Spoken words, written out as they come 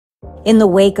In the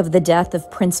wake of the death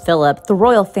of Prince Philip, the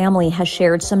royal family has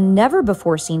shared some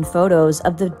never-before-seen photos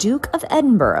of the Duke of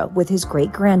Edinburgh with his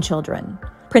great-grandchildren.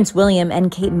 Prince William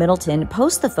and Kate Middleton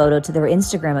post the photo to their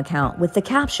Instagram account with the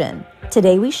caption,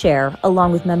 "Today we share,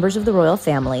 along with members of the royal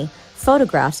family,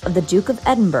 photographs of the Duke of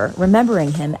Edinburgh,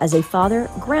 remembering him as a father,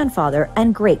 grandfather,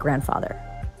 and great-grandfather."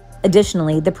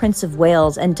 Additionally, the Prince of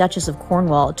Wales and Duchess of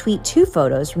Cornwall tweet 2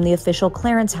 photos from the official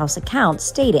Clarence House account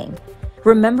stating,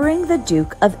 "Remembering the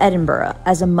Duke of Edinburgh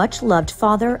as a much-loved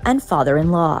father and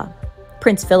father-in-law."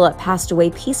 Prince Philip passed away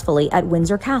peacefully at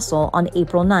Windsor Castle on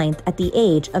April 9th at the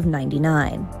age of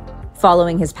 99.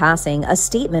 Following his passing, a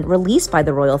statement released by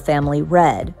the royal family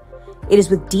read, "It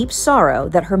is with deep sorrow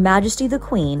that Her Majesty the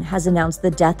Queen has announced the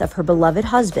death of her beloved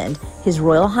husband, His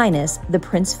Royal Highness the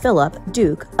Prince Philip,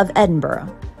 Duke of Edinburgh."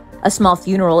 A small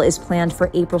funeral is planned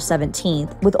for April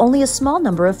 17th, with only a small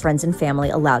number of friends and family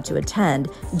allowed to attend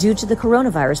due to the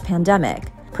coronavirus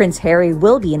pandemic. Prince Harry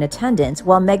will be in attendance,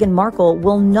 while Meghan Markle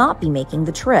will not be making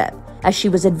the trip, as she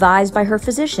was advised by her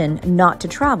physician not to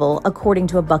travel, according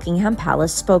to a Buckingham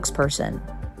Palace spokesperson.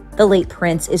 The late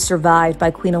prince is survived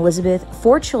by Queen Elizabeth,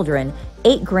 4 children,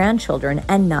 8 grandchildren,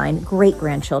 and 9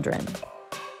 great-grandchildren.